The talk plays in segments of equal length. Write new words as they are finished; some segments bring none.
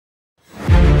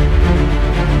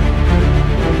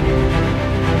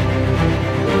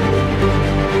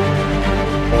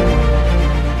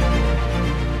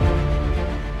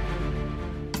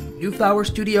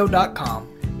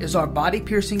TruthHourStudio.com is our body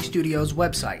piercing studio's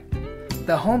website.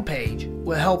 The homepage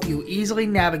will help you easily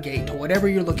navigate to whatever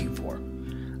you're looking for.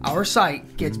 Our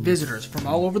site gets visitors from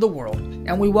all over the world,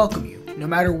 and we welcome you no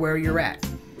matter where you're at.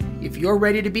 If you're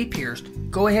ready to be pierced,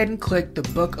 go ahead and click the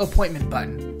Book Appointment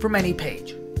button from any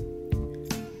page.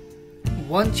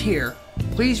 Once here,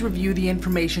 please review the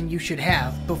information you should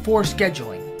have before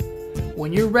scheduling.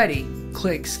 When you're ready,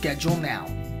 click Schedule Now.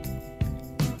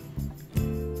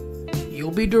 You'll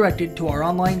be directed to our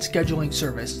online scheduling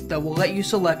service that will let you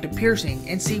select a piercing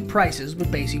and see prices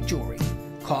with basic jewelry.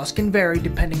 Costs can vary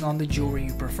depending on the jewelry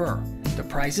you prefer. The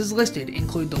prices listed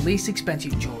include the least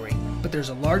expensive jewelry, but there's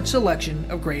a large selection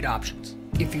of great options.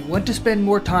 If you want to spend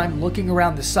more time looking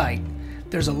around the site,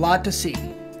 there's a lot to see.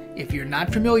 If you're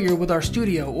not familiar with our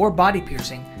studio or body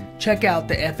piercing, check out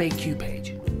the FAQ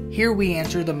page. Here we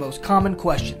answer the most common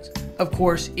questions. Of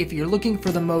course, if you're looking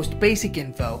for the most basic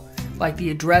info, like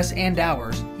the address and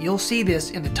hours, you'll see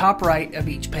this in the top right of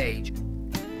each page.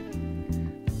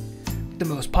 The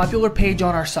most popular page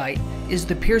on our site is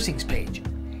the piercings page.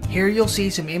 Here you'll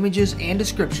see some images and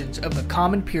descriptions of the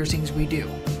common piercings we do.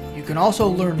 You can also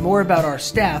learn more about our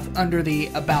staff under the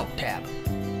About tab.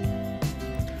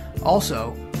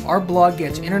 Also, our blog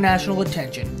gets international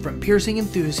attention from piercing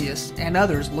enthusiasts and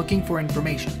others looking for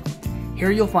information. Here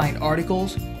you'll find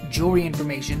articles, jewelry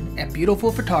information, and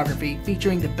beautiful photography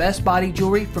featuring the best body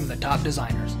jewelry from the top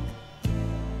designers.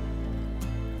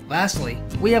 Lastly,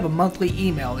 we have a monthly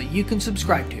email that you can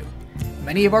subscribe to.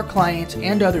 Many of our clients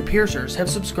and other piercers have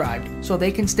subscribed so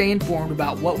they can stay informed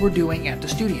about what we're doing at the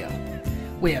studio.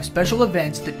 We have special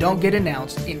events that don't get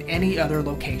announced in any other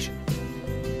location.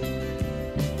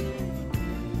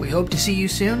 We hope to see you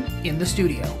soon in the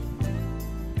studio.